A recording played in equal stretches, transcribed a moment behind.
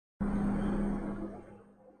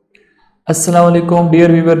Assalamu alaikum dear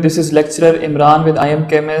viewer, this is lecturer Imran with I am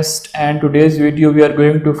Chemist, and today's video we are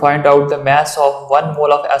going to find out the mass of 1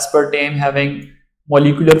 mole of aspartame having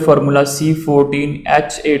molecular formula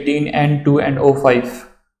C14H18N2 and O5.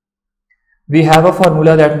 We have a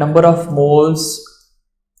formula that number of moles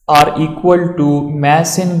are equal to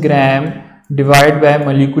mass in gram divided by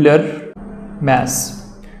molecular mass.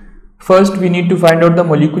 First, we need to find out the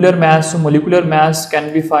molecular mass. So molecular mass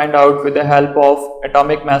can be found out with the help of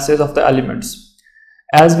atomic masses of the elements.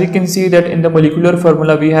 As we can see that in the molecular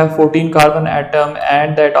formula we have 14 carbon atom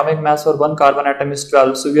and the atomic mass for one carbon atom is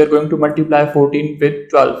 12. So we are going to multiply 14 with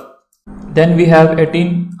 12. Then we have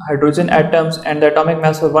 18 hydrogen atoms and the atomic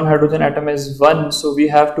mass for one hydrogen atom is 1. So we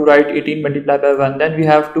have to write 18 multiplied by 1. Then we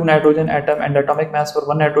have 2 nitrogen atom and the atomic mass for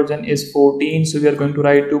one nitrogen is 14. So we are going to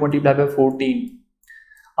write 2 multiplied by 14.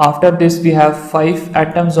 After this we have 5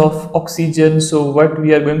 atoms of oxygen. So what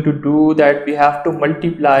we are going to do that we have to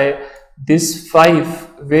multiply this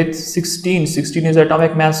 5 with 16. 16 is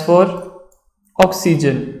atomic mass for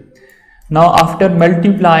oxygen. Now after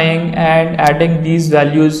multiplying and adding these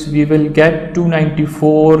values we will get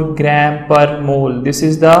 294 gram per mole. This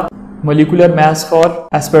is the molecular mass for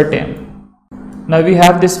aspartame. Now we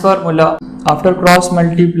have this formula. After cross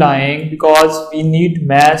multiplying, because we need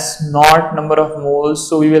mass not number of moles,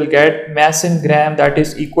 so we will get mass in gram, that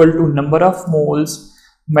is equal to number of moles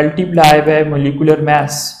multiplied by molecular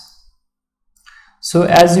mass. So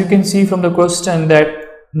as you can see from the question that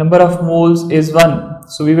number of moles is 1,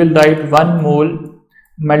 so we will write 1 mole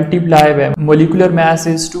multiplied by molecular mass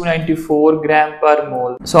is 294 gram per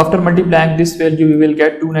mole. So after multiplying this value we will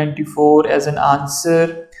get 294 as an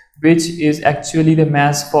answer, which is actually the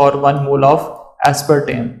mass for 1 mole of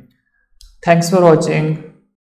aspartame. Thanks for watching.